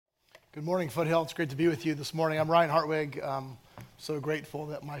Good morning, Foothill. It's great to be with you this morning. I'm Ryan Hartwig. So grateful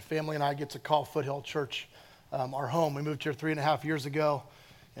that my family and I get to call Foothill Church our home. We moved here 3.5 years ago,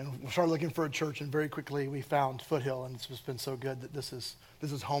 and we started looking for a church, and very quickly we found Foothill, and it's just been so good that this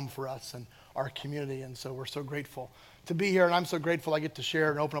is home for us and our community, and so we're so grateful to be here, and I'm so grateful I get to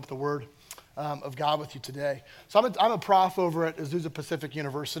share and open up the Word of God with you today. So I'm a prof over at Azusa Pacific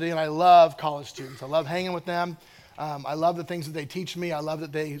University, and I love college students. I love hanging with them. I love the things that they teach me. I love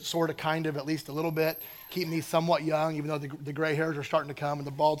that they sort of, kind of, at least a little bit, keep me somewhat young, even though the gray hairs are starting to come and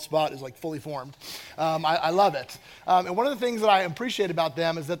the bald spot is like fully formed. I love it. And one of the things that I appreciate about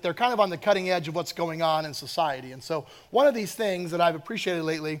them is that they're kind of on the cutting edge of what's going on in society. And so one of these things that I've appreciated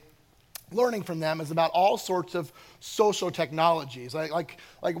lately, learning from them, is about all sorts of social technologies. Like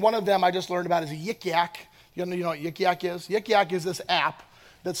one of them I just learned about is Yik Yak. You know what Yik Yak is? Yik Yak is this app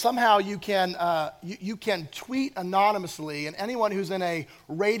that somehow you can tweet anonymously, and anyone who's in a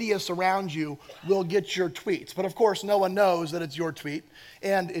radius around you will get your tweets. But of course, no one knows that it's your tweet.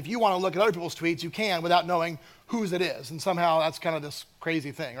 And if you want to look at other people's tweets, you can without knowing whose it is. And somehow that's kind of this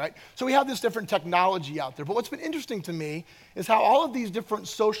crazy thing, right? So we have this different technology out there. But what's been interesting to me is how all of these different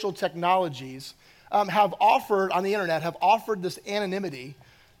social technologies have offered, on the internet, have offered this anonymity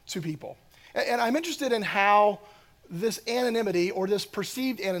to people. And I'm interested in how this anonymity, or this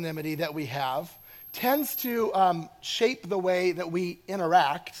perceived anonymity that we have, tends to shape the way that we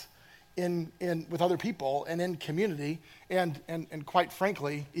interact with other people and in community, and quite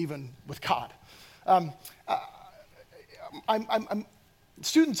frankly, even with God.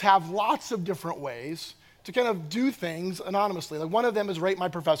 Students have lots of different ways to kind of do things anonymously. Like one of them is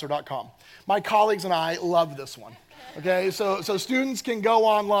ratemyprofessor.com. My colleagues and I love this one. Okay, so students can go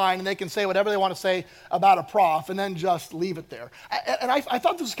online and they can say whatever they want to say about a prof and then just leave it there. And I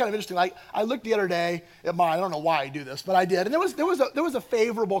thought this was kind of interesting. Like I looked the other day at mine. I don't know why I do this, but I did. And there was a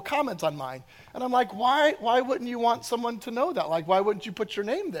favorable comment on mine. And I'm like, why wouldn't you want someone to know that? Like, why wouldn't you put your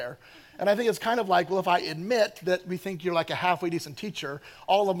name there? And I think it's kind of like, well, if I admit that we think you're like a halfway decent teacher,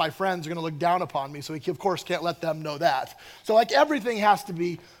 all of my friends are going to look down upon me. So we, of course, can't let them know that. So like everything has to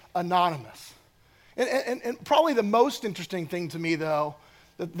be anonymous. And probably the most interesting thing to me, though,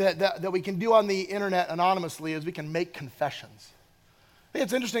 that we can do on the internet anonymously is we can make confessions. I think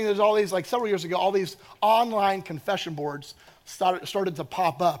it's interesting, there's all these, like several years ago, all these online confession boards started to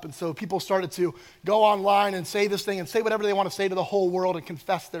pop up. And so people started to go online and say this thing and say whatever they want to say to the whole world and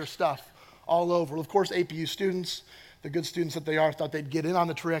confess their stuff all over. Well, of course, APU students, the good students that they are, thought they'd get in on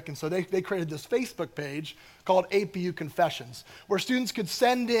the trick. And so they created this Facebook page called APU Confessions, where students could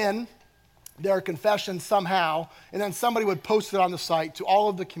send in their confession somehow, and then somebody would post it on the site to all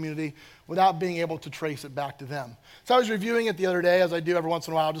of the community without being able to trace it back to them. So I was reviewing it the other day, as I do every once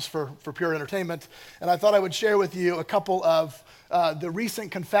in a while, just for pure entertainment, and I thought I would share with you a couple of the recent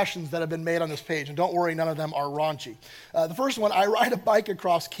confessions that have been made on this page, and don't worry, none of them are raunchy. The first one, I ride a bike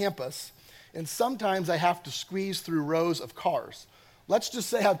across campus, and sometimes I have to squeeze through rows of cars. Let's just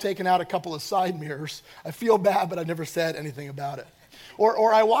say I've taken out a couple of side mirrors. I feel bad, but I've never said anything about it.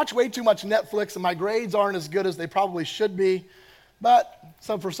 Or I watch way too much Netflix and my grades aren't as good as they probably should be, but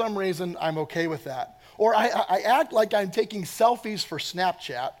for some reason I'm okay with that. Or I act like I'm taking selfies for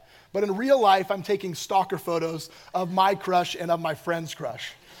Snapchat, but in real life I'm taking stalker photos of my crush and of my friend's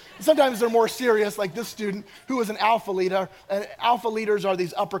crush. Sometimes they're more serious, like this student who was an alpha leader. And alpha leaders are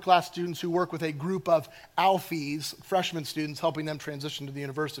these upper class students who work with a group of alphies, freshman students, helping them transition to the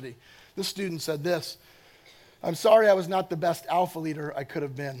university. This student said this: I'm sorry I was not the best alpha leader I could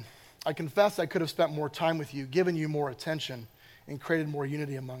have been. I confess I could have spent more time with you, given you more attention, and created more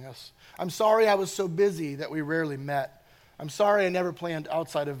unity among us. I'm sorry I was so busy that we rarely met. I'm sorry I never planned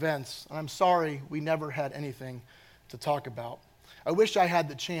outside events, and I'm sorry we never had anything to talk about. I wish I had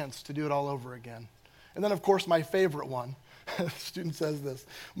the chance to do it all over again. And then, of course, my favorite one. The student says this: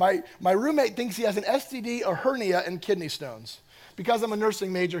 My roommate thinks he has an STD, a hernia, and kidney stones. Because I'm a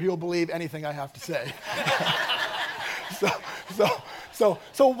nursing major, he'll believe anything I have to say.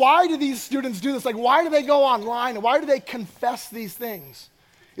 So why do these students do this? Like, why do they go online? Why do they confess these things?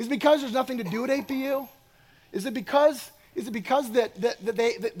 Is it because there's nothing to do at APU? Is it because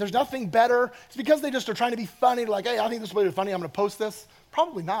that there's nothing better? Is it because they just are trying to be funny? Like, hey, I think this will be funny, I'm going to post this?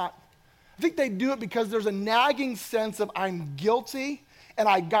 Probably not. I think they do it because there's a nagging sense of I'm guilty and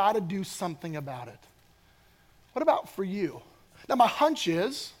I got to do something about it. What about for you? Now, my hunch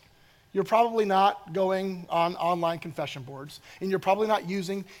is you're probably not going on online confession boards, and you're probably not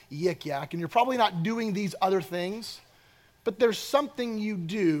using Yik Yak, and you're probably not doing these other things, but there's something you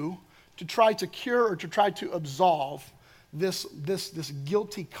do to try to cure or to try to absolve this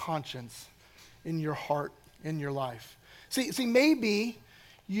guilty conscience in your heart, in your life. See, maybe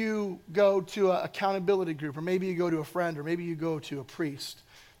you go to an accountability group, or maybe you go to a friend, or maybe you go to a priest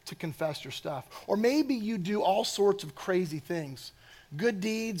to confess your stuff. Or maybe you do all sorts of crazy things, good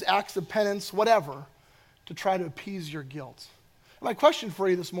deeds, acts of penance, whatever, to try to appease your guilt. My question for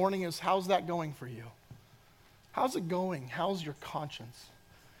you this morning is, how's that going for you? How's it going? How's your conscience?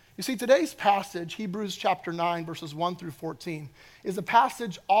 You see, today's passage, Hebrews chapter 9, verses 1 through 14, is a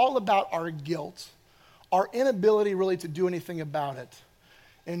passage all about our guilt, our inability really to do anything about it,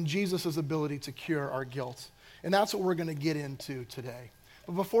 and Jesus' ability to cure our guilt. And that's what we're going to get into today.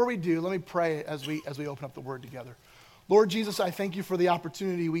 But before we do, let me pray as we open up the word together. Lord Jesus, I thank you for the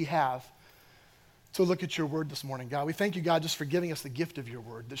opportunity we have to look at your word this morning, God. We thank you, God, just for giving us the gift of your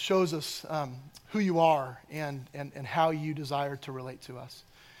word that shows us who you are and how you desire to relate to us.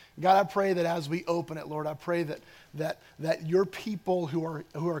 God, I pray that as we open it, Lord, I pray that your people who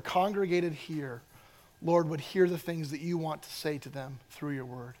are congregated here, Lord, would hear the things that you want to say to them through your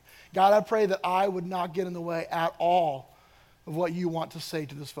word. God, I pray that I would not get in the way at all of what you want to say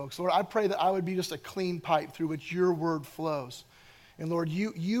to these folks. Lord, I pray that I would be just a clean pipe through which your word flows. And Lord,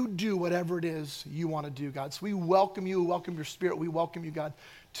 you do whatever it is you want to do, God. So we welcome you, we welcome your spirit, we welcome you, God,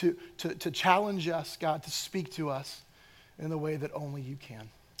 to challenge us, God, to speak to us in the way that only you can.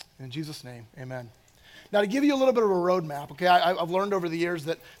 In Jesus' name, amen. Now, to give you a little bit of a roadmap, okay, I've learned over the years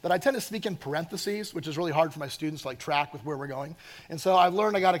that I tend to speak in parentheses, which is really hard for my students to track with where we're going. And so I've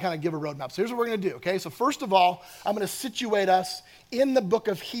learned I got to kind of give a roadmap. So here's what we're going to do, okay? So first of all, I'm going to situate us in the book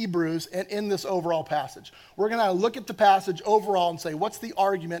of Hebrews and in this overall passage. We're going to look at the passage overall and say, what's the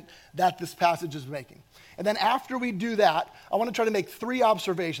argument that this passage is making? And then after we do that, I want to try to make 3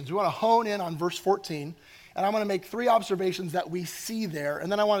 observations. We want to hone in on verse 14. And I'm going to make 3 observations that we see there, and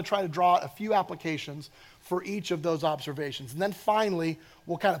then I want to try to draw a few applications for each of those observations. And then finally,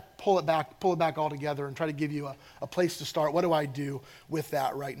 we'll kind of pull it back all together and try to give you a place to start. What do I do with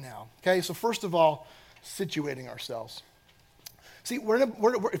that right now? Okay, so first of all, situating ourselves. See,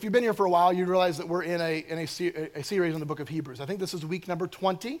 if you've been here for a while, you realize that we're in a series in the book of Hebrews. I think this is week number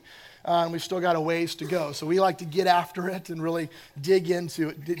 20, and we've still got a ways to go. So we like to get after it and really dig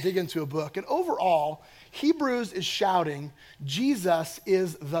into a book. And overall, Hebrews is shouting, Jesus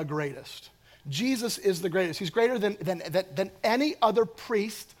is the greatest. Jesus is the greatest. He's greater than any other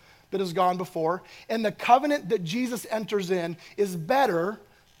priest that has gone before. And the covenant that Jesus enters in is better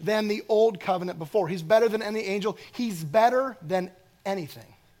than the old covenant before. He's better than any angel. He's better than anything.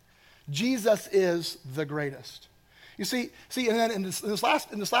 Jesus is the greatest. You see, and then in this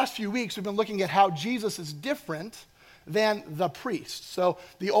last few weeks, we've been looking at how Jesus is different than the priest. So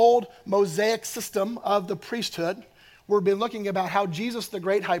the old Mosaic system of the priesthood, we've been looking about how Jesus, the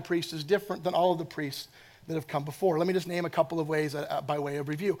great high priest, is different than all of the priests that have come before. Let me just name a couple of ways by way of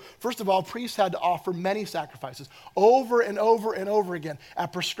review. First of all, priests had to offer many sacrifices over and over and over again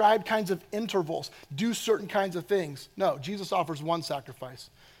at prescribed kinds of intervals, do certain kinds of things. No, Jesus offers one sacrifice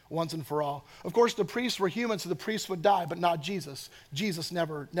once and for all. Of course, the priests were human, so the priests would die, but not Jesus. Jesus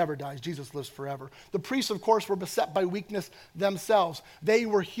never dies. Jesus lives forever. The priests, of course, were beset by weakness themselves. They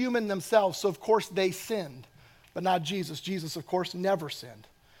were human themselves, so of course they sinned, but not Jesus. Jesus, of course, never sinned.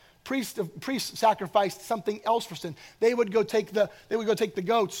 Priests sacrificed something else for sin. They would go take the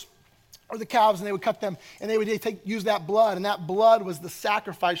goats or the calves, and they would cut them, and they would use that blood, and that blood was the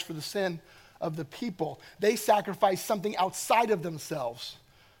sacrifice for the sin of the people. They sacrificed something outside of themselves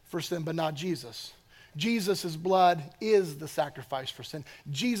for sin, but not Jesus. Jesus' blood is the sacrifice for sin.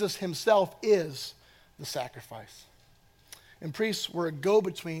 Jesus himself is the sacrifice. And priests were a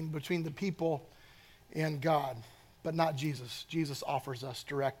go-between between the people and God, but not Jesus. Jesus offers us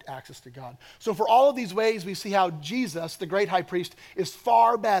direct access to God. So for all of these ways, we see how Jesus, the great high priest, is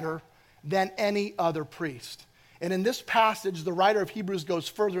far better than any other priest. And in this passage, the writer of Hebrews goes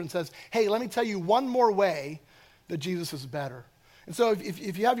further and says, hey, let me tell you one more way that Jesus is better. And so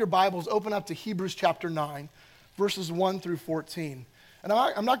if you have your Bibles, open up to Hebrews chapter 9, verses 1 through 14. And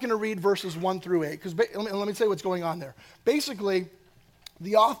I'm not going to read verses 1 through 8, because let me tell you what's going on there. Basically,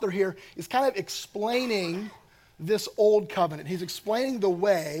 the author here is kind of explaining this old covenant. He's explaining the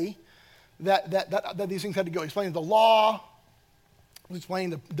way that these things had to go. He's explaining the law. He's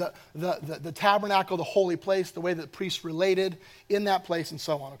explaining the tabernacle, the holy place, the way that the priests related in that place, and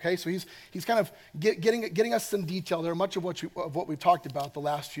so on. Okay, so he's kind of getting us some detail there, much of what we've talked about the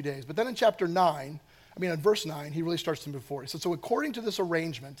last few days. But then in in verse 9, he really starts to move forward. He says, so according to this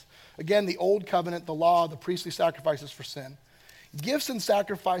arrangement, again, the old covenant, the law, the priestly sacrifices for sin, gifts and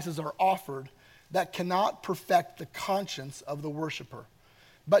sacrifices are offered that cannot perfect the conscience of the worshiper,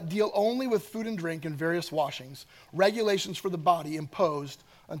 but deal only with food and drink and various washings, regulations for the body imposed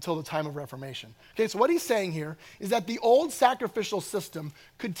until the time of Reformation. Okay, so what he's saying here is that the old sacrificial system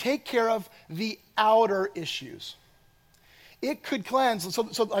could take care of the outer issues. It could cleanse.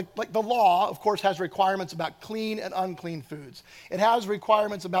 So like the law, of course, has requirements about clean and unclean foods. It has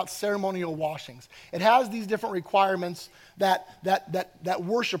requirements about ceremonial washings. It has these different requirements that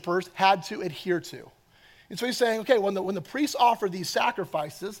worshipers had to adhere to. And so he's saying, okay, when the priests offer these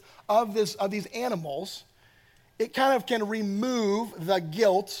sacrifices of these animals, it kind of can remove the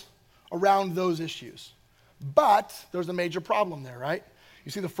guilt around those issues. But there's a major problem there, right?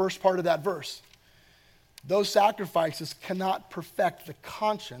 You see the first part of that verse. Those sacrifices cannot perfect the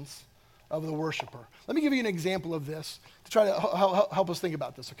conscience of the worshiper. Let me give you an example of this to try to help us think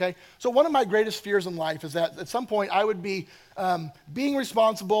about this, okay? So one of my greatest fears in life is that at some point I would be being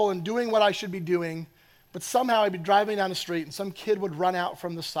responsible and doing what I should be doing, but somehow I'd be driving down the street and some kid would run out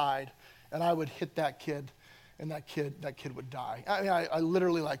from the side and I would hit that kid and that kid would die. I mean, I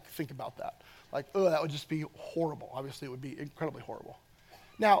literally think about that. That would just be horrible. Obviously, it would be incredibly horrible.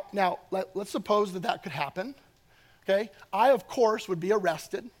 Now, let's suppose that could happen, okay? I, of course, would be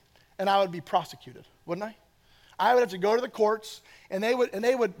arrested, and I would be prosecuted, wouldn't I? I would have to go to the courts, and they would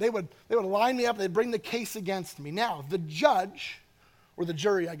line me up, and they'd bring the case against me. Now, the judge, or the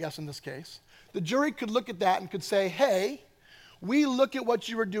jury, I guess in this case, the jury could look at that and could say, hey, we look at what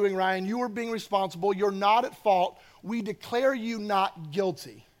you were doing, Ryan. You were being responsible. You're not at fault. We declare you not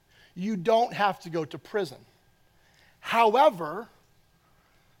guilty. You don't have to go to prison. However,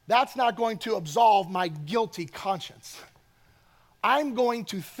 that's not going to absolve my guilty conscience. I'm going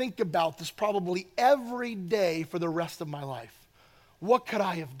to think about this probably every day for the rest of my life. What could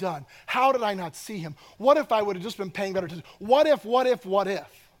I have done? How did I not see him? What if I would have just been paying better attention? What if?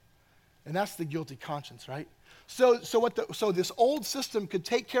 And that's the guilty conscience, right? So this old system could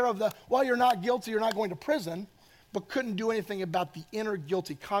take care of you're not guilty, you're not going to prison, but couldn't do anything about the inner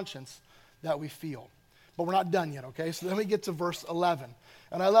guilty conscience that we feel. But we're not done yet, okay? So then we get to verse 11.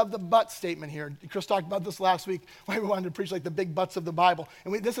 And I love the but statement here. Chris talked about this last week when we wanted to preach the big buts of the Bible.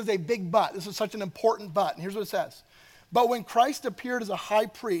 And this is a big but. This is such an important but. And here's what it says. But when Christ appeared as a high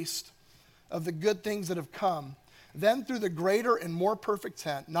priest of the good things that have come, then through the greater and more perfect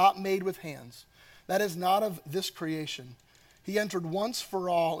tent, not made with hands, that is not of this creation, he entered once for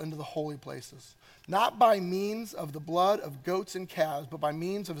all into the holy places, not by means of the blood of goats and calves, but by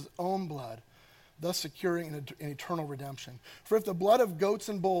means of his own blood, thus securing an eternal redemption. For if the blood of goats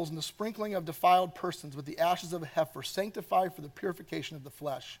and bulls and the sprinkling of defiled persons with the ashes of a heifer sanctify for the purification of the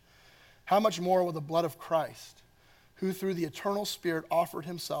flesh, how much more will the blood of Christ, who through the eternal Spirit offered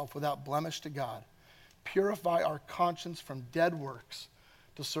himself without blemish to God, purify our conscience from dead works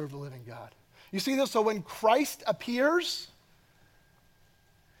to serve the living God? You see this? So when Christ appears,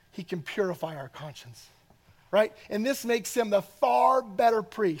 he can purify our conscience, right? And this makes him the far better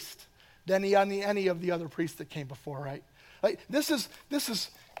priest than any of the other priests that came before, right? This is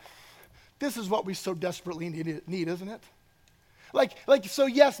what we so desperately need, isn't it? So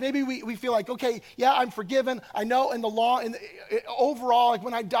yes, maybe we feel okay, yeah, I'm forgiven. I know in the law, overall,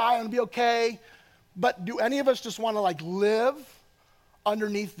 when I die, I'm going to be okay. But do any of us just want to live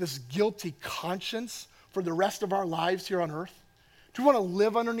underneath this guilty conscience for the rest of our lives here on earth? Do we want to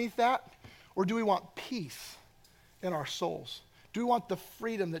live underneath that? Or do we want peace in our souls? Do we want the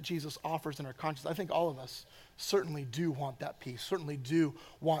freedom that Jesus offers in our conscience? I think all of us certainly do want that peace, certainly do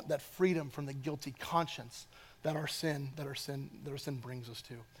want that freedom from the guilty conscience that our sin brings us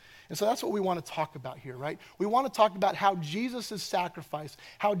to. And so that's what we want to talk about here, right? We want to talk about how Jesus' sacrifice,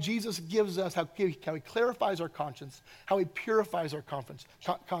 how Jesus gives us, how he clarifies our conscience, how he purifies our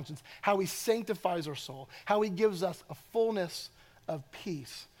conscience, how he sanctifies our soul, how he gives us a fullness of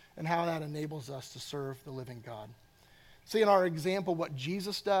peace, and how that enables us to serve the living God. See, in our example, what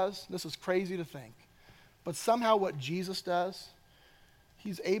Jesus does, this is crazy to think, but somehow what Jesus does,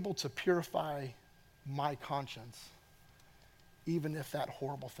 he's able to purify my conscience, even if that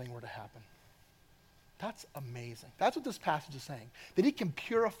horrible thing were to happen. That's amazing. That's what this passage is saying, that he can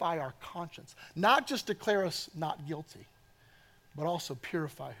purify our conscience, not just declare us not guilty, but also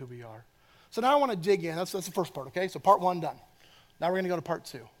purify who we are. So now I want to dig in. That's the first part, okay? So part 1 done. Now we're going to go to part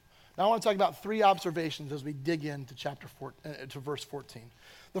 2. Now I want to talk about 3 observations as we dig into to verse 14.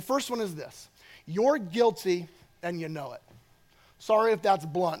 The first one is this. You're guilty and you know it. Sorry if that's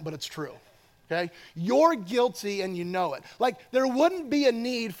blunt, but it's true. Okay? You're guilty and you know it. There wouldn't be a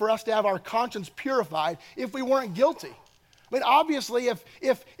need for us to have our conscience purified if we weren't guilty. I mean, obviously,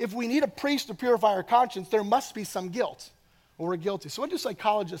 if we need a priest to purify our conscience, there must be some guilt. Well, we're guilty. So what do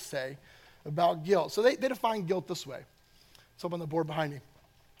psychologists say about guilt? So they define guilt this way. It's up on the board behind me.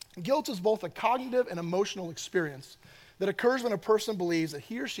 Guilt is both a cognitive and emotional experience that occurs when a person believes that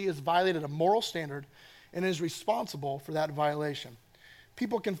he or she has violated a moral standard and is responsible for that violation.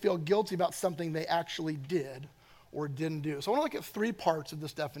 People can feel guilty about something they actually did or didn't do. So I want to look at 3 parts of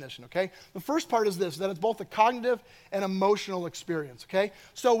this definition, okay? The first part is this, that it's both a cognitive and emotional experience, okay?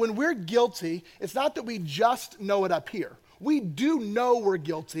 So when we're guilty, it's not that we just know it up here. We do know we're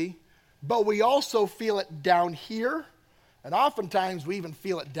guilty, but we also feel it down here, and oftentimes we even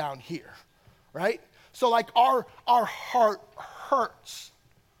feel it down here, right? So like our heart hurts.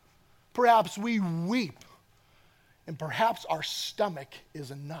 Perhaps we weep, and perhaps our stomach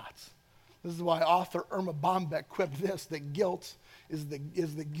is in knots. This is why author Irma Bombeck quipped this, that guilt is the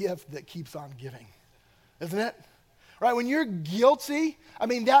gift that keeps on giving. Isn't it? Right? When you're guilty,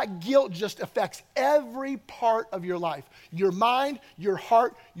 that guilt just affects every part of your life. Your mind, your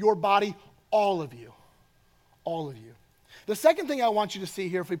heart, your body, all of you. All of you. The second thing I want you to see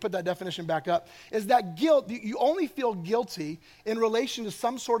here, if we put that definition back up, is that guilt, you only feel guilty in relation to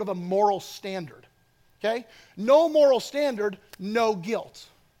some sort of a moral standard. Okay? No moral standard, no guilt.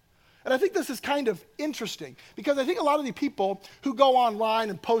 And I think this is kind of interesting because I think a lot of the people who go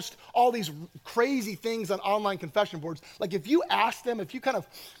online and post all these crazy things on online confession boards, like if you asked them, if you kind of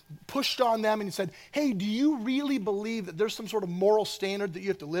pushed on them and you said, hey, do you really believe that there's some sort of moral standard that you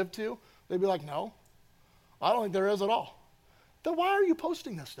have to live to? They'd be like, no, I don't think there is at all. Then why are you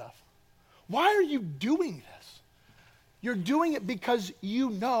posting this stuff? Why are you doing this? You're doing it because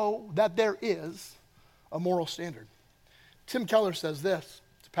you know that there is a moral standard. Tim Keller says this.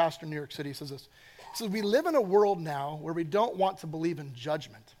 Pastor in New York City, he says this. He says, we live in a world now where we don't want to believe in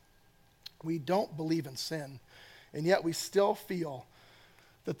judgment. We don't believe in sin, and yet we still feel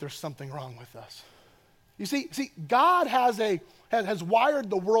that there's something wrong with us. You see, God has wired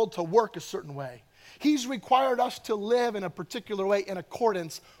the world to work a certain way. He's required us to live in a particular way in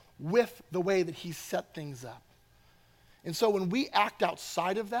accordance with the way that He set things up. And so when we act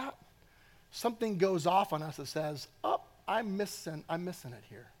outside of that, something goes off on us that says, oh, I'm missing it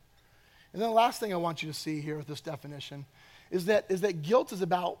here. And then the last thing I want you to see here with this definition is that guilt is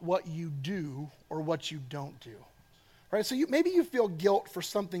about what you do or what you don't do. Right? So maybe you feel guilt for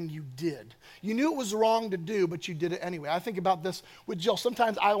something you did. You knew it was wrong to do, but you did it anyway. I think about this with Jill.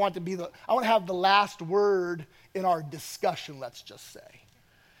 Sometimes I want to have the last word in our discussion, let's just say.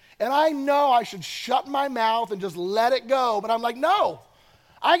 And I know I should shut my mouth and just let it go, but I'm like, no,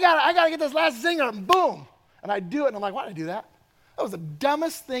 I gotta get this last zinger, and boom. And I do it, and I'm like, why did I do that? That was the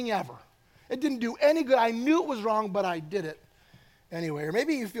dumbest thing ever. It didn't do any good. I knew it was wrong, but I did it anyway. Or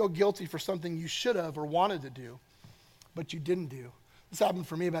maybe you feel guilty for something you should have or wanted to do, but you didn't do. This happened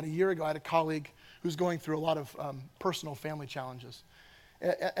for me about a year ago. I had a colleague who was going through a lot of personal family challenges.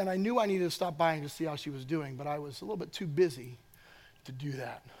 And I knew I needed to stop by and to see how she was doing, but I was a little bit too busy to do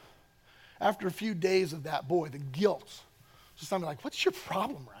that. After a few days of that, boy, the guilt. So somebody like, what's your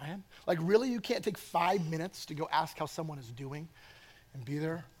problem, Ryan? Like, really, you can't take 5 minutes to go ask how someone is doing and be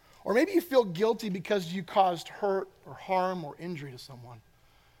there? Or maybe you feel guilty because you caused hurt or harm or injury to someone.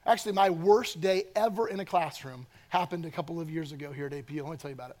 Actually, my worst day ever in a classroom happened a couple of years ago here at APU. Let me tell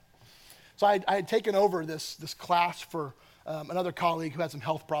you about it. So I had taken over this class for another colleague who had some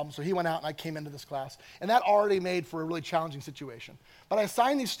health problems. So he went out and I came into this class. And that already made for a really challenging situation. But I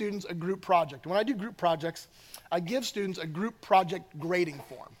assigned these students a group project. And when I do group projects, I give students a group project grading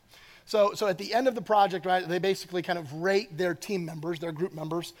form. So at the end of the project, right, they basically kind of rate their team members, their group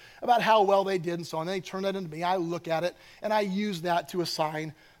members, about how well they did and so on. And they turn that into me. I look at it, and I use that to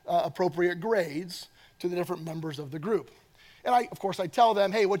assign appropriate grades to the different members of the group. And of course, I tell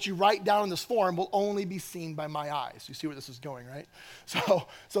them, hey, what you write down in this form will only be seen by my eyes. You see where this is going, right?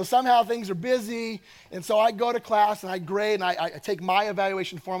 So somehow things are busy, and so I go to class, and I grade, and I take my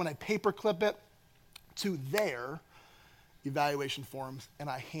evaluation form, and I paperclip it to their evaluation forms, and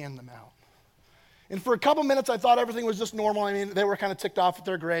I hand them out. And for a couple minutes, I thought everything was just normal. I mean, they were kind of ticked off with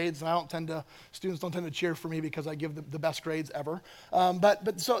their grades, and students don't tend to cheer for me because I give the best grades ever.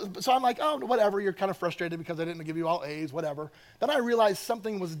 So I'm like, oh, whatever, you're kind of frustrated because I didn't give you all A's, whatever. Then I realized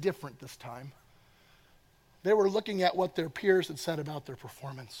something was different this time. They were looking at what their peers had said about their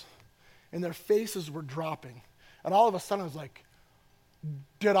performance, and their faces were dropping. And all of a sudden, I was like,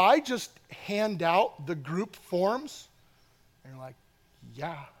 did I just hand out the group forms? And you're like,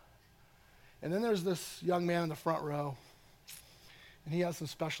 yeah. And then there's this young man in the front row, and he has some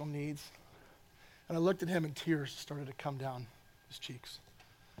special needs. And I looked at him, and tears started to come down his cheeks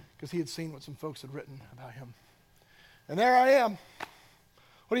because he had seen what some folks had written about him. And there I am.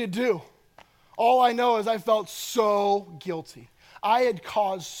 What do you do? All I know is I felt so guilty. I had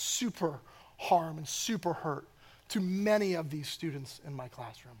caused super harm and super hurt to many of these students in my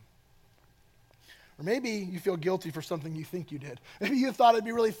classroom. Or maybe you feel guilty for something you think you did. Maybe you thought it'd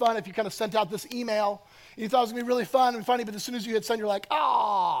be really fun if you kind of sent out this email. You thought it was going to be really fun and funny, but as soon as you hit send, you're like,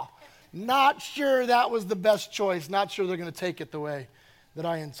 not sure that was the best choice. Not sure they're going to take it the way that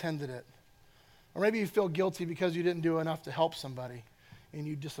I intended it. Or maybe you feel guilty because you didn't do enough to help somebody and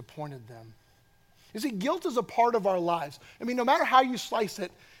you disappointed them. You see, guilt is a part of our lives. I mean, no matter how you slice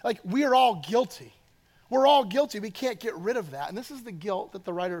it, like, we are all guilty. We're all guilty. We can't get rid of that. And this is the guilt that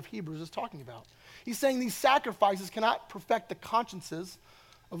the writer of Hebrews is talking about. He's saying these sacrifices cannot perfect the consciences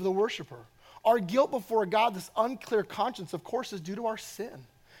of the worshiper. Our guilt before God, this unclear conscience, of course, is due to our sin.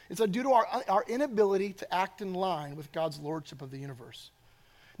 It's due to our inability to act in line with God's lordship of the universe.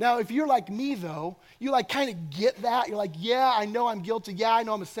 Now, if you're like me, though, you like kind of get that. You're like, yeah, I know I'm guilty. Yeah, I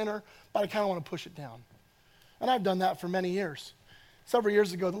know I'm a sinner, but I kind of want to push it down. And I've done that for many years. Several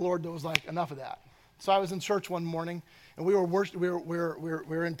years ago, the Lord was like, enough of that. So I was in church one morning, and we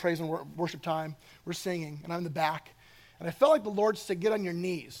were in praise and worship time. We're singing, and I'm in the back. And I felt like the Lord said, get on your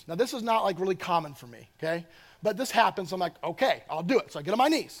knees. Now, this is not like really common for me, okay? But this happens, so I'm like, okay, I'll do it. So I get on my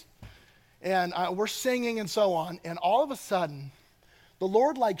knees. And we're singing and so on, and all of a sudden, the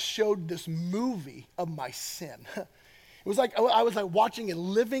Lord like showed this movie of my sin. It was like I was like watching in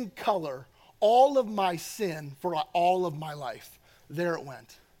living color all of my sin for all of my life. There it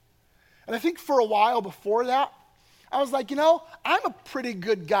went. And I think for a while before that, I was like, I'm a pretty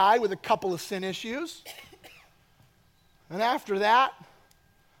good guy with a couple of sin issues. And after that,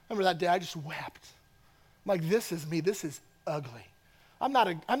 remember that day I just wept. I'm like, this is me. This is ugly. I'm not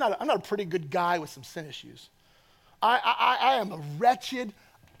a pretty good guy with some sin issues. I am a wretched,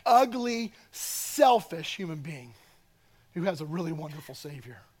 ugly, selfish human being who has a really wonderful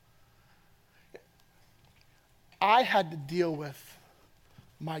Savior. I had to deal with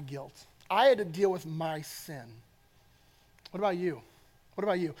my guilt. I had to deal with my sin. What about you? What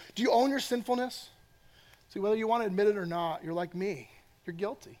about you? Do you own your sinfulness? See, whether you want to admit it or not, you're like me. You're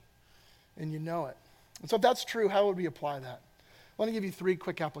guilty, and you know it. And so if that's true, how would we apply that? I want to give you 3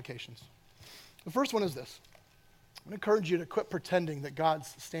 quick applications. The first one is this. I want to encourage you to quit pretending that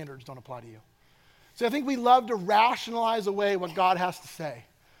God's standards don't apply to you. See, I think we love to rationalize away what God has to say.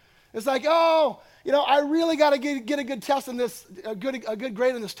 It's like, I really got to get a good test in this, a good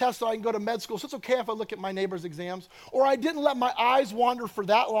grade in this test so I can go to med school. So it's okay if I look at my neighbor's exams. Or I didn't let my eyes wander for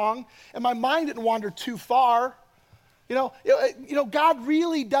that long, and my mind didn't wander too far. God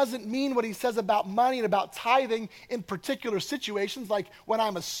really doesn't mean what he says about money and about tithing in particular situations, like when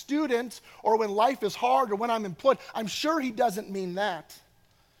I'm a student or when life is hard or when I'm employed. I'm sure he doesn't mean that.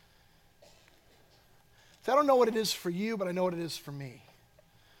 So I don't know what it is for you, but I know what it is for me.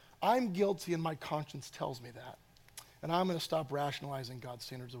 I'm guilty and my conscience tells me that. And I'm going to stop rationalizing God's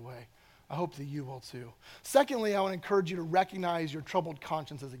standards away. I hope that you will too. Secondly, I want to encourage you to recognize your troubled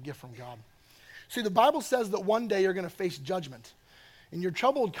conscience as a gift from God. See, the Bible says that one day you're going to face judgment. And your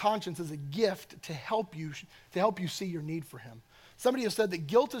troubled conscience is a gift to help you see your need for him. Somebody has said that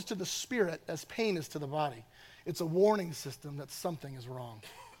guilt is to the spirit as pain is to the body. It's a warning system that something is wrong.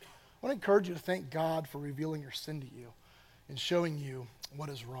 I want to encourage you to thank God for revealing your sin to you and showing you what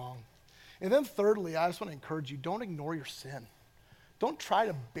is wrong. And then thirdly, I just want to encourage you, don't ignore your sin. Don't try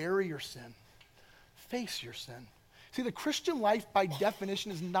to bury your sin. Face your sin. See, the Christian life, by definition,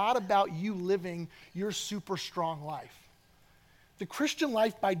 is not about you living your super strong life. The Christian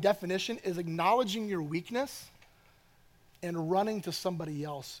life, by definition, is acknowledging your weakness and running to somebody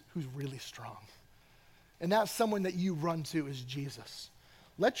else who's really strong. And that someone that you run to is Jesus.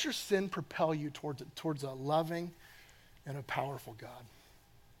 Let your sin propel you towards a loving and a powerful God.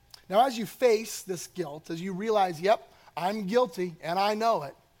 Now, as you face this guilt, as you realize, yep, I'm guilty and I know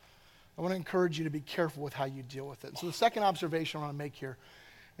it, I want to encourage you to be careful with how you deal with it. So the second observation I want to make here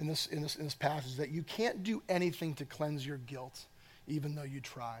in this passage is that you can't do anything to cleanse your guilt, even though you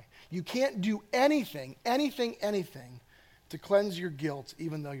try. You can't do anything to cleanse your guilt,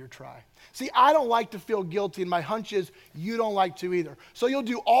 even though you try. See, I don't like to feel guilty, and my hunch is you don't like to either. So you'll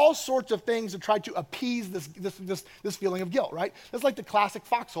do all sorts of things to try to appease this feeling of guilt, right? That's like the classic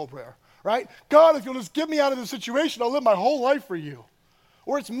foxhole prayer, right? God, if you'll just get me out of this situation, I'll live my whole life for you.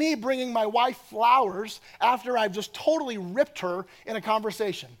 Or it's me bringing my wife flowers after I've just totally ripped her in a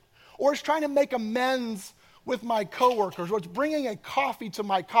conversation. Or it's trying to make amends with my coworkers, or it's bringing a coffee to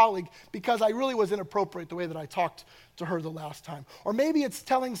my colleague because I really was inappropriate the way that I talked to her the last time. Or maybe it's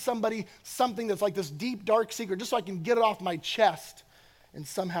telling somebody something that's like this deep, dark secret just so I can get it off my chest and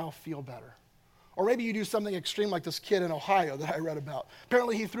somehow feel better. Or maybe you do something extreme like this kid in Ohio that I read about.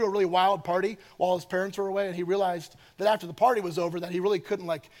 Apparently he threw a really wild party while his parents were away, and he realized that after the party was over that he really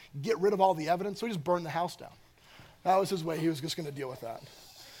couldn't get rid of all the evidence, so he just burned the house down. That was his way. He was just going to deal with that.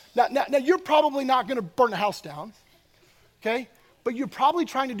 Now you're probably not going to burn the house down, okay? But you're probably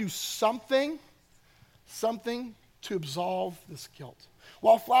trying to do something to absolve this guilt.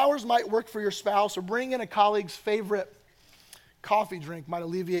 While flowers might work for your spouse, or bring in a colleague's favorite coffee drink might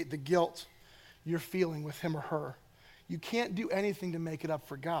alleviate the guilt you're feeling with him or her, you can't do anything to make it up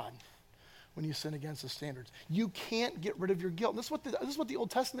for God when you sin against his standards. You can't get rid of your guilt. This is what the Old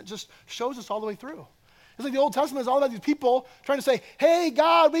Testament just shows us all the way through. It's like the Old Testament is all about these people trying to say, hey,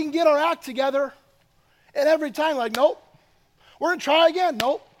 God, we can get our act together. And every time, like, nope. We're going to try again.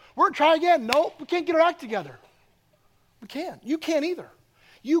 Nope. We're going to try again. Nope. We can't get our act together. We can't. You can't either.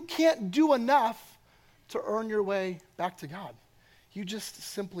 You can't do enough to earn your way back to God. You just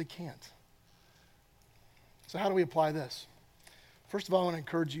simply can't. So how do we apply this? First of all, I want to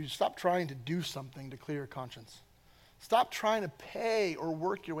encourage you to stop trying to do something to clear your conscience. Stop trying to pay or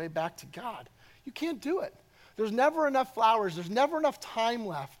work your way back to God. You can't do it. There's never enough flowers. There's never enough time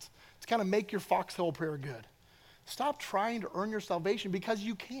left to kind of make your foxhole prayer good. Stop trying to earn your salvation because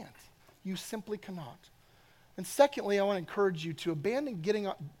you can't. You simply cannot. And secondly, I want to encourage you to abandon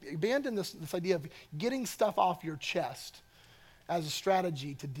this idea of getting stuff off your chest as a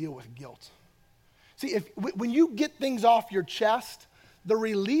strategy to deal with guilt. See, when you get things off your chest, the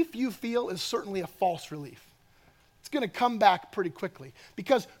relief you feel is certainly a false relief. It's going to come back pretty quickly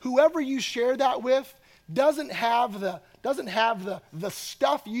because whoever you share that with doesn't have the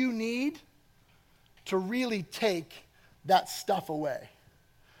stuff you need to really take that stuff away.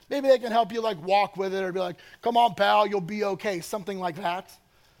 Maybe they can help you like walk with it or be like, come on, pal, you'll be okay, something like that.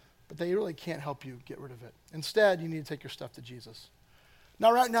 But they really can't help you get rid of it. Instead, you need to take your stuff to Jesus.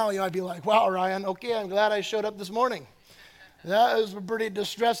 Now, right now, you might be like, wow, Ryan, okay, I'm glad I showed up this morning. That is a pretty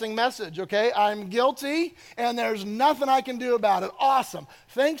distressing message, okay? I'm guilty, and there's nothing I can do about it. Awesome.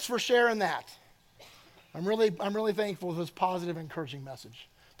 Thanks for sharing that. I'm really thankful for this positive, encouraging message.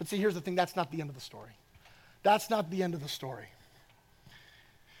 But see, here's the thing. That's not the end of the story. That's not the end of the story.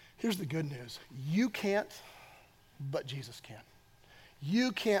 Here's the good news. You can't, but Jesus can.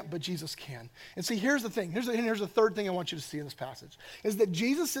 You can't, but Jesus can. And see, here's the thing. Here's the third thing I want you to see in this passage, is that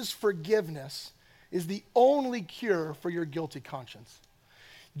Jesus' forgiveness is the only cure for your guilty conscience.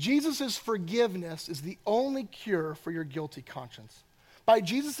 Jesus' forgiveness is the only cure for your guilty conscience. By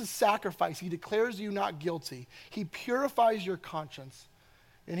Jesus' sacrifice, he declares you not guilty. He purifies your conscience,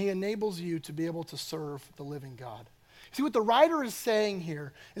 and he enables you to be able to serve the living God. See, what the writer is saying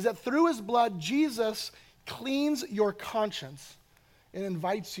here is that through his blood, Jesus cleans your conscience and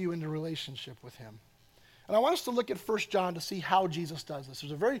invites you into relationship with him. And I want us to look at 1 John to see how Jesus does this.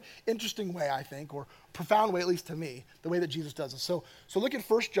 There's a very interesting way, I think, or profound way, at least to me, the way that Jesus does this. So look at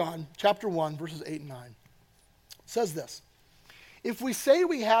 1 John chapter 1, verses 8 and 9. It says this, if we say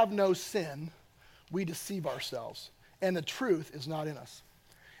we have no sin, we deceive ourselves, and the truth is not in us.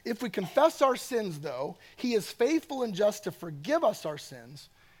 If we confess our sins, though, he is faithful and just to forgive us our sins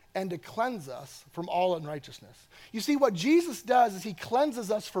and to cleanse us from all unrighteousness. You see, what Jesus does is he cleanses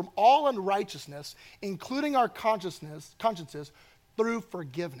us from all unrighteousness, including our consciences, through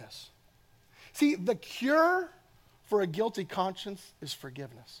forgiveness. See, the cure for a guilty conscience is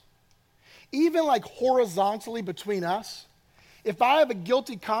forgiveness. Even like horizontally between us, if I have a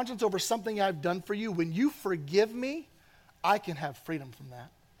guilty conscience over something I've done for you, when you forgive me, I can have freedom from that.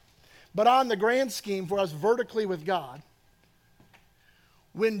 But on the grand scheme, for us vertically with God,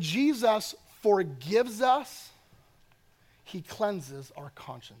 when Jesus forgives us, he cleanses our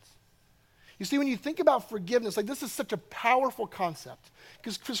conscience. You see, when you think about forgiveness, like this is such a powerful concept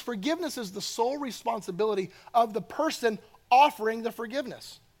because forgiveness is the sole responsibility of the person offering the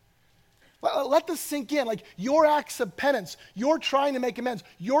forgiveness. Let this sink in. Like your acts of penance, your trying to make amends,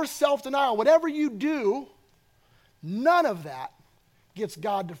 your self-denial, whatever you do, none of that gets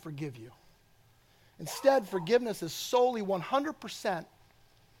God to forgive you. Instead, forgiveness is solely 100%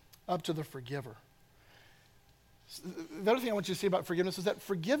 up to the forgiver. The other thing I want you to see about forgiveness is that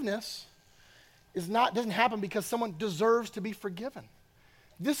forgiveness doesn't happen because someone deserves to be forgiven.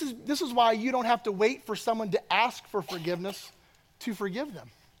 This is why you don't have to wait for someone to ask for forgiveness to forgive them.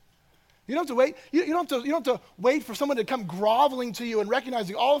 You don't have to wait. You don't have to wait for someone to come groveling to you and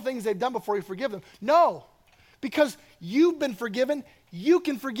recognizing all the things they've done before you forgive them. No, because you've been forgiven, you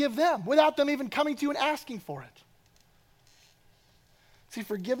can forgive them without them even coming to you and asking for it. See,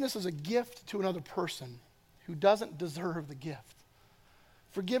 forgiveness is a gift to another person who doesn't deserve the gift.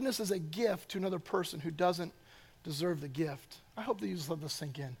 Forgiveness is a gift to another person who doesn't deserve the gift. I hope that you just let this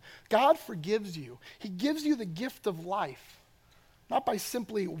sink in. God forgives you. He gives you the gift of life, not by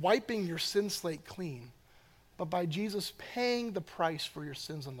simply wiping your sin slate clean, but by Jesus paying the price for your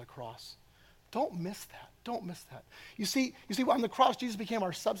sins on the cross. Don't miss that. Don't miss that. You see, on the cross, Jesus became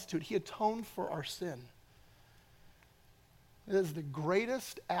our substitute. He atoned for our sin. It is the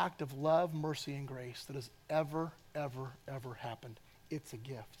greatest act of love, mercy, and grace that has ever, ever, ever happened. It's a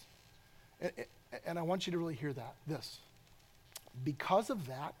gift. And I want you to really hear that, this. Because of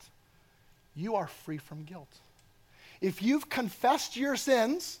that, you are free from guilt. If you've confessed your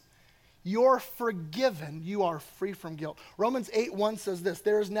sins, you're forgiven. You are free from guilt. Romans 8:1 says this,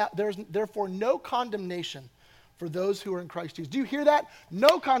 there is therefore no condemnation for those who are in Christ Jesus. Do you hear that?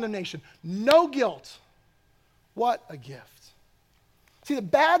 No condemnation, no guilt. What a gift. See, the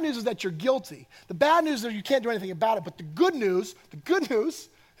bad news is that you're guilty. The bad news is that you can't do anything about it. But the good news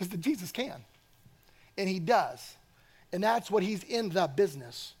is that Jesus can. And he does. And that's what he's in the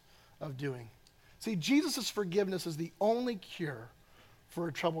business of doing. See, Jesus' forgiveness is the only cure for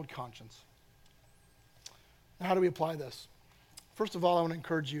a troubled conscience. Now, how do we apply this? First of all, I want to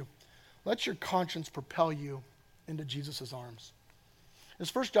encourage you, let your conscience propel you into Jesus' arms.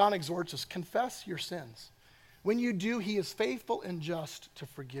 As 1 John exhorts us, confess your sins. When you do, he is faithful and just to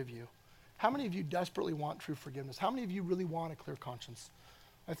forgive you. How many of you desperately want true forgiveness? How many of you really want a clear conscience?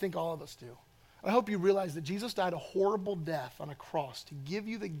 I think all of us do. I hope you realize that Jesus died a horrible death on a cross to give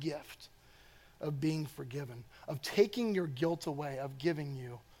you the gift of being forgiven, of taking your guilt away, of giving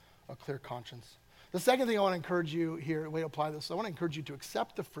you a clear conscience. The second thing I want to encourage you here, the way to apply this, I want to encourage you to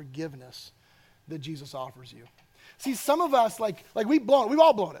accept the forgiveness that Jesus offers you. See, some of us, like we've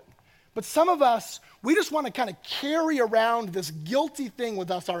all blown it. But some of us, we just want to kind of carry around this guilty thing with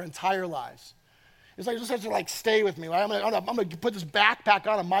us our entire lives. It's like, just have to like stay with me. Right? I'm going to put this backpack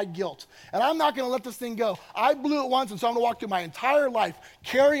on of my guilt. And I'm not going to let this thing go. I blew it once, and so I'm going to walk through my entire life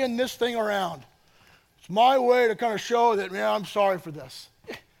carrying this thing around. It's my way to kind of show that, man, I'm sorry for this.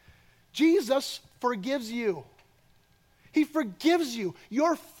 Jesus forgives you. He forgives you.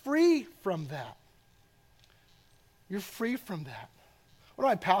 You're free from that. You're free from that.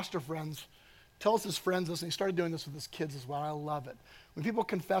 One of my pastor friends tells his friends this, and he started doing this with his kids as well. I love it. When people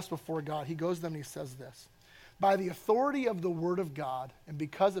confess before God, he goes to them and he says this, by the authority of the word of God and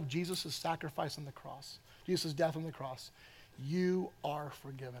because of Jesus' sacrifice on the cross, Jesus' death on the cross, you are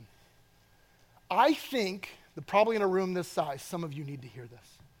forgiven. I think that probably in a room this size, some of you need to hear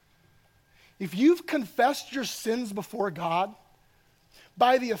this. If you've confessed your sins before God,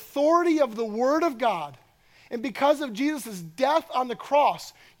 by the authority of the word of God, and because of Jesus' death on the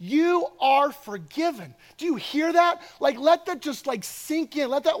cross, you are forgiven. Do you hear that? Like, let that just like sink in.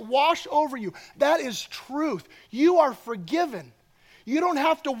 Let that wash over you. That is truth. You are forgiven. You don't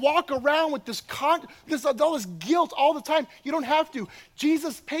have to walk around with all this guilt all the time. You don't have to.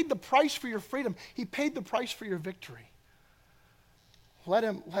 Jesus paid the price for your freedom. He paid the price for your victory. Let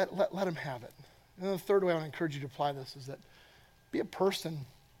him have it. And then the third way I want to encourage you to apply this is that be a person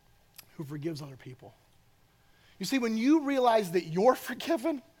who forgives other people. You see, when you realize that you're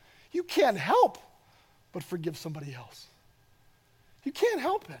forgiven, you can't help but forgive somebody else. You can't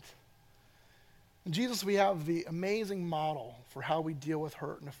help it. In Jesus, we have the amazing model for how we deal with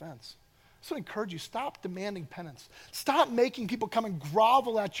hurt and offense. So I encourage you, stop demanding penance. Stop making people come and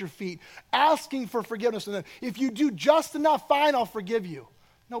grovel at your feet, asking for forgiveness. And then, if you do just enough, fine, I'll forgive you.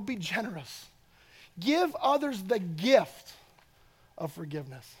 No, be generous. Give others the gift of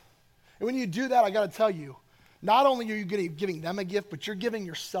forgiveness. And when you do that, I got to tell you, not only are you giving them a gift, but you're giving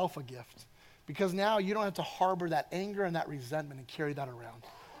yourself a gift. Because now you don't have to harbor that anger and that resentment and carry that around.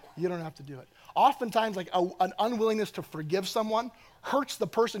 You don't have to do it. Oftentimes, like an unwillingness to forgive someone hurts the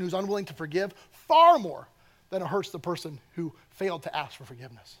person who's unwilling to forgive far more than it hurts the person who failed to ask for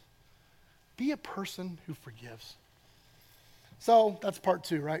forgiveness. Be a person who forgives. So that's part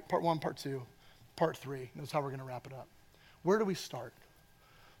two, right? Part one, part two, part three. That's how we're going to wrap it up. Where do we start?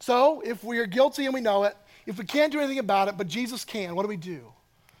 So if we are guilty and we know it, if we can't do anything about it, but Jesus can, what do we do?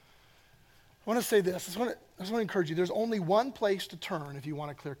 I want to say this. I just want to encourage you. There's only one place to turn if you want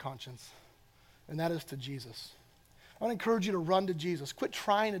a clear conscience, and that is to Jesus. I want to encourage you to run to Jesus. Quit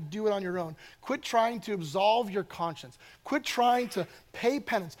trying to do it on your own. Quit trying to absolve your conscience. Quit trying to pay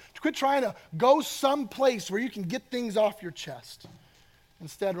penance. Quit trying to go someplace where you can get things off your chest.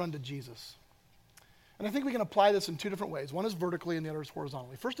 Instead, run to Jesus. And I think we can apply this in two different ways. One is vertically and the other is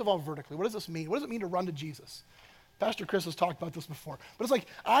horizontally. First of all, vertically. What does this mean? What does it mean to run to Jesus? Pastor Chris has talked about this before. But it's like,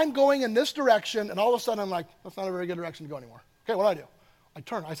 I'm going in this direction, and all of a sudden I'm like, that's not a very good direction to go anymore. Okay, what do? I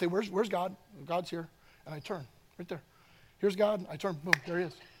turn. I say, where's God? God's here. And I turn. Right there. Here's God. I turn. Boom, there he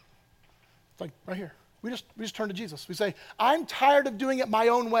is. It's like right here. We just turn to Jesus. We say, I'm tired of doing it my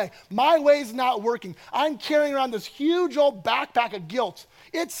own way. My way's not working. I'm carrying around this huge old backpack of guilt.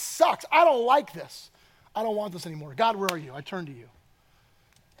 It sucks. I don't like this. I don't want this anymore. God, where are you? I turn to you.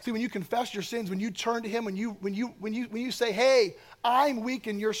 See, when you confess your sins, when you turn to him, when you say, hey, I'm weak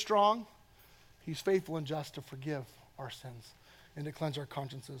and you're strong, he's faithful and just to forgive our sins and to cleanse our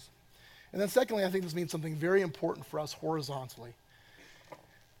consciences. And then secondly, I think this means something very important for us horizontally.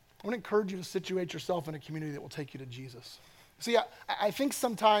 I want to encourage you to situate yourself in a community that will take you to Jesus. See, I think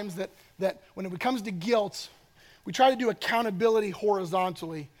sometimes that when it comes to guilt, we try to do accountability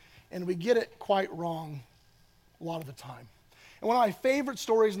horizontally, and we get it quite wrong a lot of the time. And one of my favorite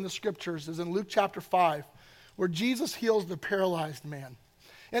stories in the scriptures is in Luke chapter 5, where Jesus heals the paralyzed man.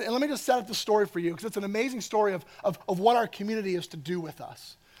 And let me just set up the story for you, because it's an amazing story of what our community is to do with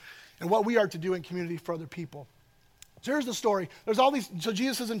us and what we are to do in community for other people. So here's the story. So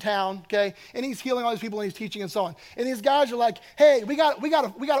Jesus is in town, okay, and he's healing all these people and he's teaching and so on. And these guys are like, hey, we got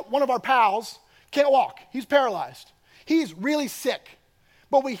one of our pals, can't walk. He's paralyzed. He's really sick.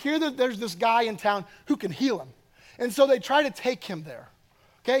 But we hear that there's this guy in town who can heal him. And so they try to take him there,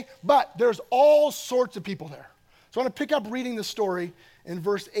 okay? But there's all sorts of people there. So I want to pick up reading the story in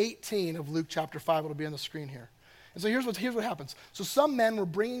verse 18 of Luke chapter 5. It'll be on the screen here. And so here's what happens. So some men were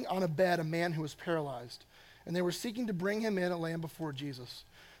bringing on a bed a man who was paralyzed, and they were seeking to bring him in and lay him before Jesus.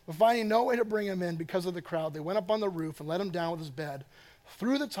 But finding no way to bring him in because of the crowd, they went up on the roof and let him down with his bed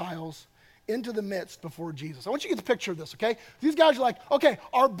through the tiles into the midst before Jesus. I want you to get the picture of this, okay? These guys are like, okay,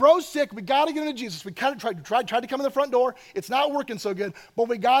 our bro's sick. We got to get him to Jesus. We kind of tried to come in the front door. It's not working so good, but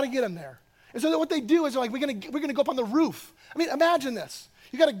we got to get him there. And so what they do is they're like, we're gonna go up on the roof. I mean, imagine this.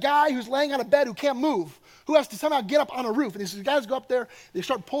 You got a guy who's laying on a bed who can't move, who has to somehow get up on a roof. And these guys go up there, they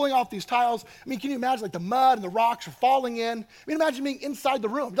start pulling off these tiles. I mean, can you imagine like the mud and the rocks are falling in? I mean, imagine being inside the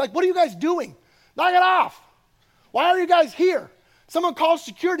room. You're like, what are you guys doing? Knock it off. Why are you guys here? Someone calls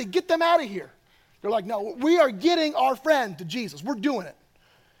security, get them out of here. They're like, no, we are getting our friend to Jesus. We're doing it.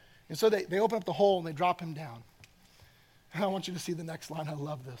 And so they open up the hole and they drop him down. And I want you to see the next line. I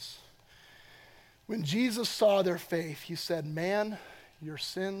love this. When Jesus saw their faith, he said, man, your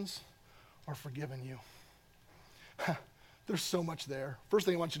sins are forgiven you. There's so much there. First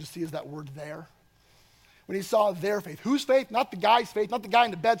thing I want you to see is that word there. When he saw their faith. Whose faith? Not the guy's faith, not the guy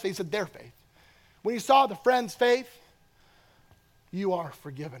in the bed's faith. He said their faith. When he saw the friend's faith, you are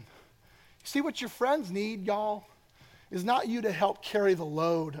forgiven. You see, what your friends need, y'all, is not you to help carry the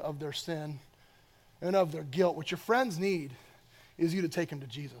load of their sin and of their guilt. What your friends need is you to take them to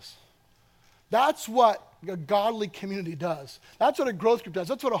Jesus. That's what a godly community does. That's what a growth group does.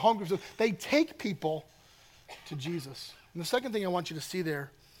 That's what a home group does. They take people to Jesus. And the second thing I want you to see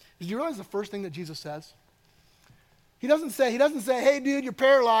there is, do you realize the first thing that Jesus says? He doesn't say, hey, dude, you're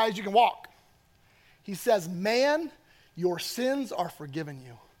paralyzed, you can walk. He says, man, your sins are forgiven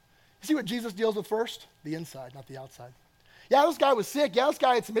you. You see what Jesus deals with first? The inside, not the outside. Yeah, this guy was sick. Yeah, this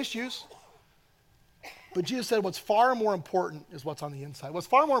guy had some issues. But Jesus said what's far more important is what's on the inside. What's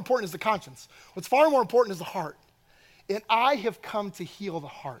far more important is the conscience. What's far more important is the heart. And I have come to heal the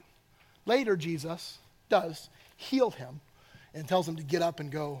heart. Later, Jesus does heal him and tells him to get up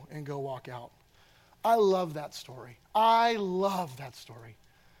and go walk out. I love that story. I love that story.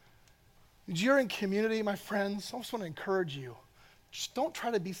 If you're in community, my friends, I just want to encourage you. Just don't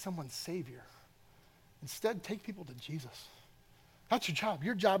try to be someone's savior. Instead, take people to Jesus. That's your job.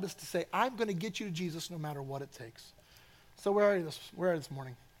 Your job is to say, I'm going to get you to Jesus no matter what it takes. So where are you this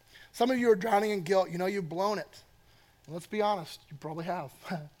morning? Some of you are drowning in guilt. You know you've blown it. And let's be honest, you probably have.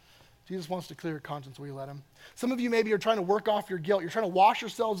 Jesus wants to clear your conscience. Will you let him? Some of you maybe are trying to work off your guilt. You're trying to wash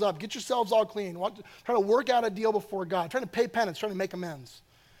yourselves up, get yourselves all clean, trying to work out a deal before God, trying to pay penance, trying to make amends.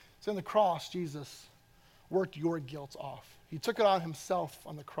 So on the cross, Jesus worked your guilt off. He took it on himself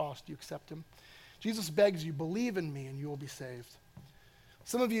on the cross. Do you accept him? Jesus begs you, believe in me and you will be saved.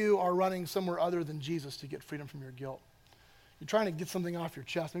 Some of you are running somewhere other than Jesus to get freedom from your guilt. You're trying to get something off your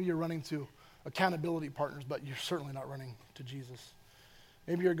chest. Maybe you're running to accountability partners, but you're certainly not running to Jesus.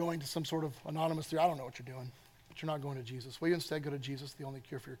 Maybe you're going to some sort of anonymous theory. I don't know what you're doing, but you're not going to Jesus. Will you instead go to Jesus, the only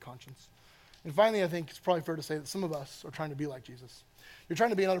cure for your conscience? And finally, I think it's probably fair to say that some of us are trying to be like Jesus. You're trying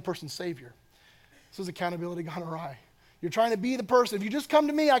to be another person's savior. This is accountability gone awry. You're trying to be the person. If you just come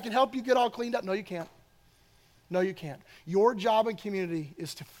to me, I can help you get all cleaned up. No, you can't. No, you can't. Your job in community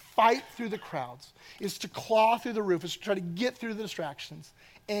is to fight through the crowds, is to claw through the roof, is to try to get through the distractions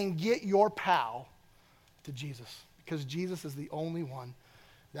and get your pal to Jesus, because Jesus is the only one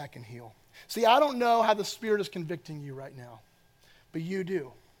that can heal. See, I don't know how the Spirit is convicting you right now, but you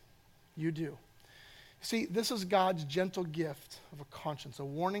do. You do. See, this is God's gentle gift of a conscience, a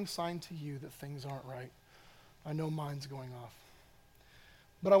warning sign to you that things aren't right. I know mine's going off.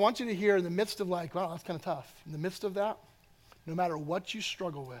 But I want you to hear in the midst of like, wow, that's kind of tough. In the midst of that, no matter what you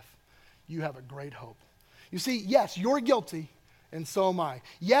struggle with, you have a great hope. You see, yes, you're guilty and so am I.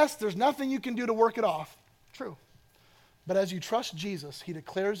 Yes, there's nothing you can do to work it off. True. But as you trust Jesus, he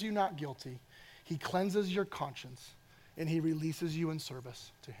declares you not guilty, he cleanses your conscience, and he releases you in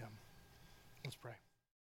service to him. Let's pray.